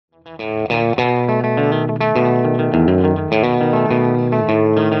John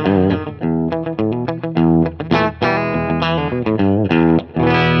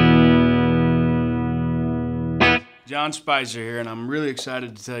Spicer here, and I'm really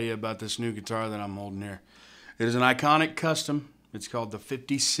excited to tell you about this new guitar that I'm holding here. It is an iconic custom. It's called the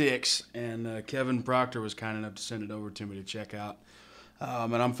 56, and Kevin Proctor was kind enough to send it over to me to check out.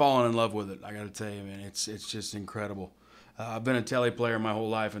 And I'm falling in love with it, I got to tell you, man. It's just incredible. I've been a telly player my whole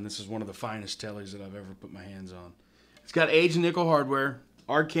life, and this is one of the finest tellies that I've ever put my hands on. It's got aged nickel hardware,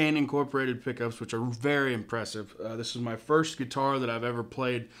 Arcane incorporated pickups, which are very impressive. This is my first guitar that I've ever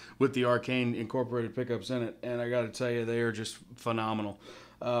played with the Arcane incorporated pickups in it, and I got to tell you, they are just phenomenal.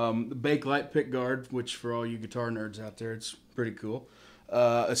 The Bakelite pick guard, which for all you guitar nerds out there, it's pretty cool.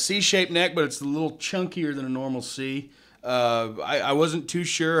 A C-shaped neck, but it's a little chunkier than a normal C. I wasn't too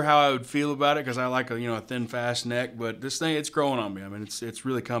sure how I would feel about it because I like a thin, fast neck, but this thing, it's growing on me. I mean, it's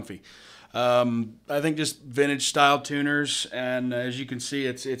really comfy. I think just vintage style tuners, and as you can see,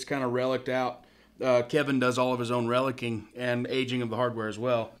 it's kind of relicked out. Kevin does all of his own relicking and aging of the hardware as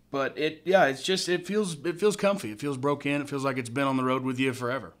well. But it feels comfy. It feels broke in. It feels like it's been on the road with you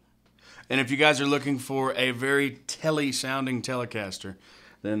forever. And if you guys are looking for a very telly sounding Telecaster,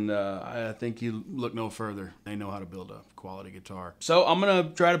 then I think you look no further. They know how to build a quality guitar. So I'm going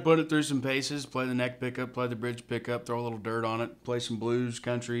to try to put it through some paces, play the neck pickup, play the bridge pickup, throw a little dirt on it, play some blues,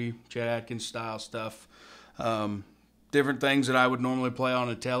 country, Chet Atkins style stuff. Different things that I would normally play on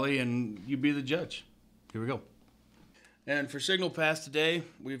a telly, and you be the judge. Here we go. And for signal pass today,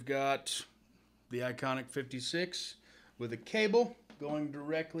 we've got the iconic 56 with a cable going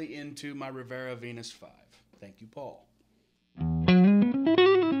directly into my Rivera Venus 5. Thank you, Paul.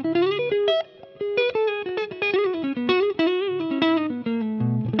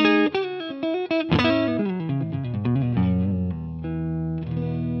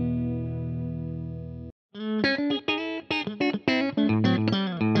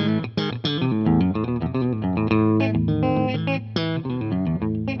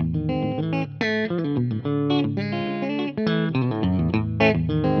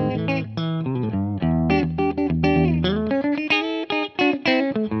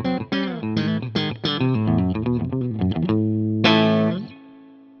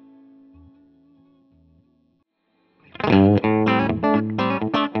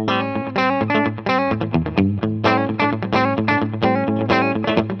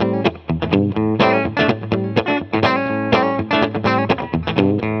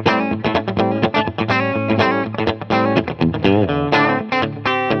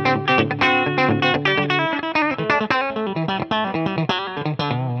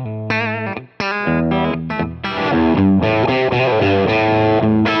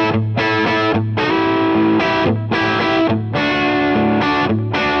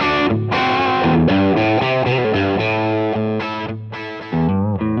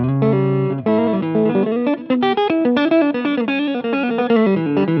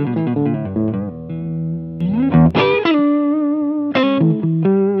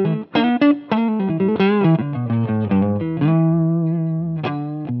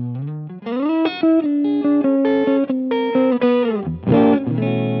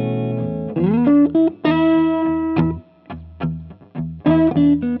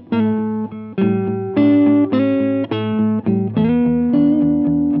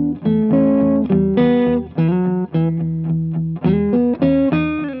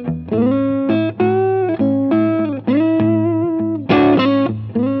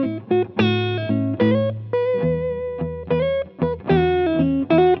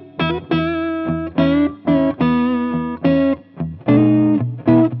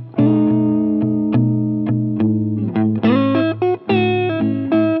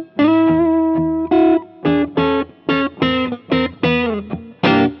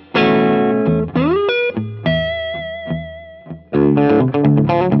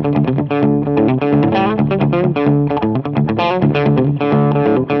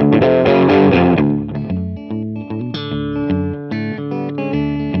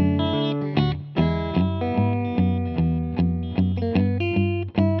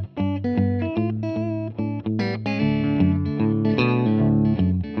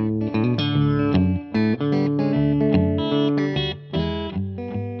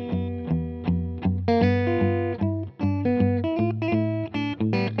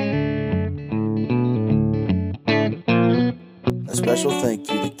 A special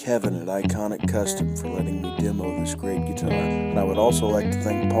thank you to Kevin at Iconic Custom for letting me demo this great guitar, and I would also like to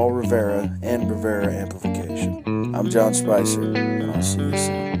thank Paul Rivera and Rivera Amplification. I'm John Spicer, and I'll see you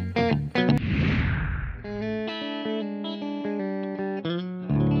soon.